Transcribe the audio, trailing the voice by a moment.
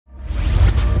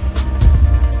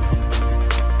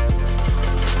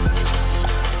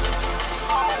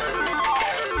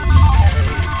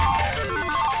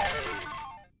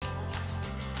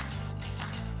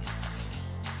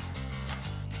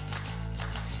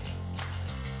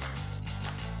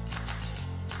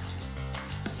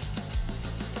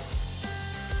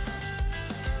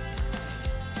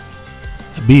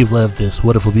Beeve left this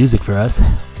wonderful music for us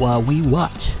while we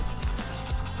watch.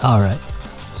 Alright,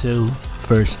 so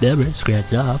first number,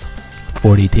 scratch off,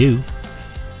 42,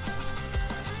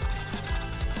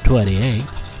 28.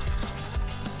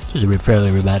 Just a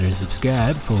friendly reminder to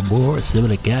subscribe for more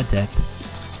similar content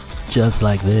just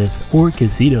like this, or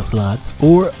casino slots,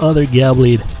 or other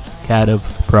gambling kind of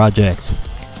projects.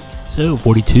 So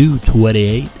 42,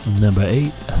 28, number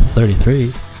 8,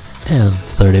 33, and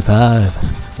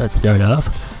 35. Let's start off.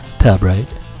 Top right,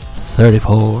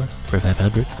 34 for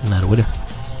 500, not a winner.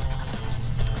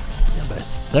 Number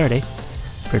 30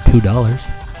 for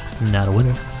 $2, not a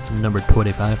winner. Number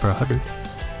 25 for 100,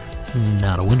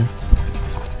 not a winner.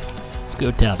 Let's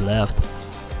go top left.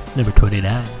 Number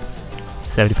 29,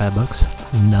 75 bucks,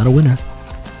 not a winner.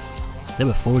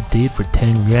 Number 14 for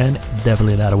 10 grand,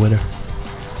 definitely not a winner.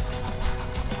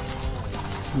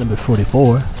 Number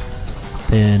 44,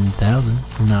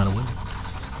 10,000, not a winner.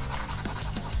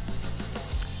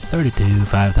 32,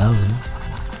 5,000.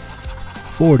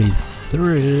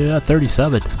 43,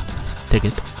 37,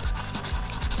 ticket.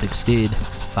 16,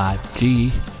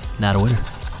 5G, not a winner.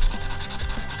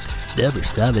 Number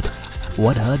 7,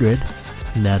 100,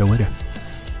 not a winner.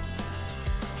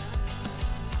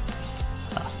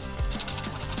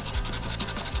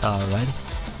 Alrighty,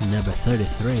 number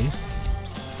 33,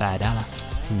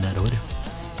 $5, not a winner.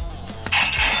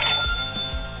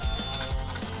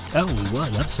 Oh, we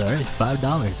won, I'm sorry,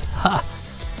 $5. Ha!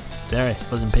 Sorry,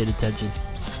 wasn't paying attention.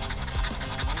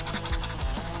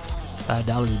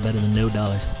 $5 is better than no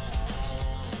dollars.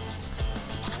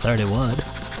 31,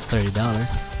 $30.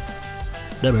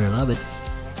 Number 11,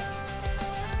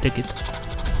 ticket.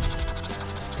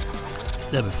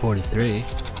 Number 43,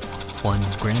 1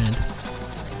 grand.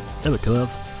 Number 12,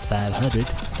 500.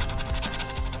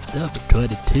 Number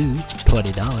 22,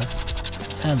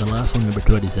 $20. And the last one, number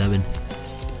 27,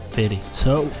 50.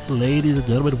 So, ladies and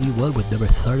gentlemen, we won with number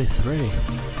 33.